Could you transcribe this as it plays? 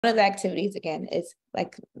of the activities, again, is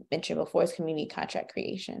like mentioned before, is community contract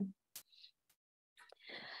creation.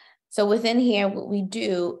 So within here, what we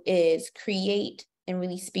do is create and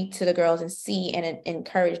really speak to the girls and see and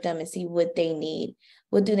encourage them and see what they need.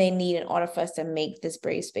 What do they need in order for us to make this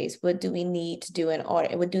brave space? What do we need to do in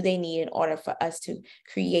order? What do they need in order for us to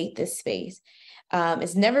create this space?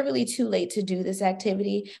 It's never really too late to do this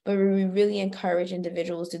activity, but we really encourage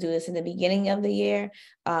individuals to do this in the beginning of the year,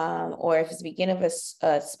 or if it's the beginning of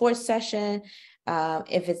a sports session,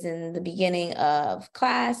 if it's in the beginning of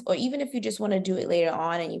class, or even if you just want to do it later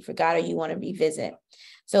on and you forgot or you want to revisit.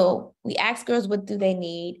 So we ask girls, what do they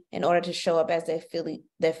need in order to show up as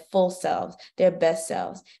their full selves, their best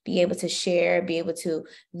selves, be able to share, be able to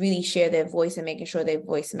really share their voice and making sure their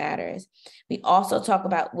voice matters. We also talk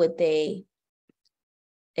about what they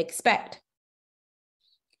expect.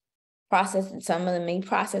 Some of them may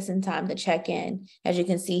process in time to check in. As you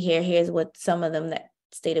can see here, here's what some of them that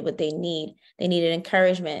stated what they need. They needed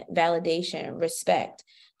encouragement, validation, respect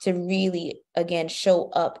to really, again, show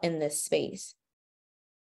up in this space.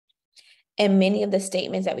 And many of the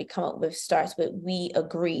statements that we come up with starts with, we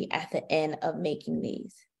agree at the end of making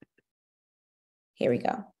these. Here we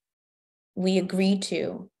go. We agree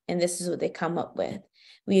to, and this is what they come up with.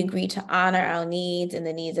 We agree to honor our needs and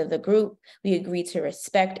the needs of the group. We agree to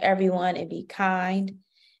respect everyone and be kind.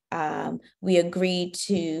 We agree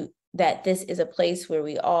to that this is a place where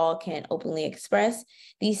we all can openly express.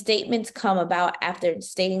 These statements come about after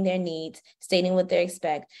stating their needs, stating what they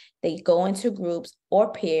expect. They go into groups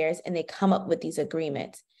or pairs and they come up with these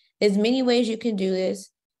agreements. There's many ways you can do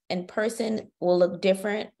this. In person will look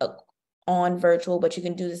different on virtual, but you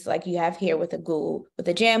can do this like you have here with a Google, with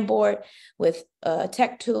a Jamboard, with a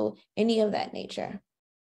tech tool, any of that nature.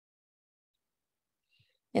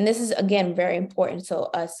 And this is, again, very important so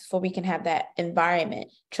we can have that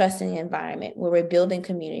environment, trusting environment where we're building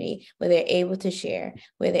community, where they're able to share,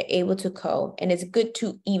 where they're able to and it's good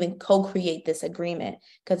to even co-create this agreement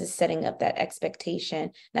because it's setting up that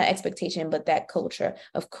expectation, not expectation, but that culture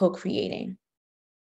of co-creating.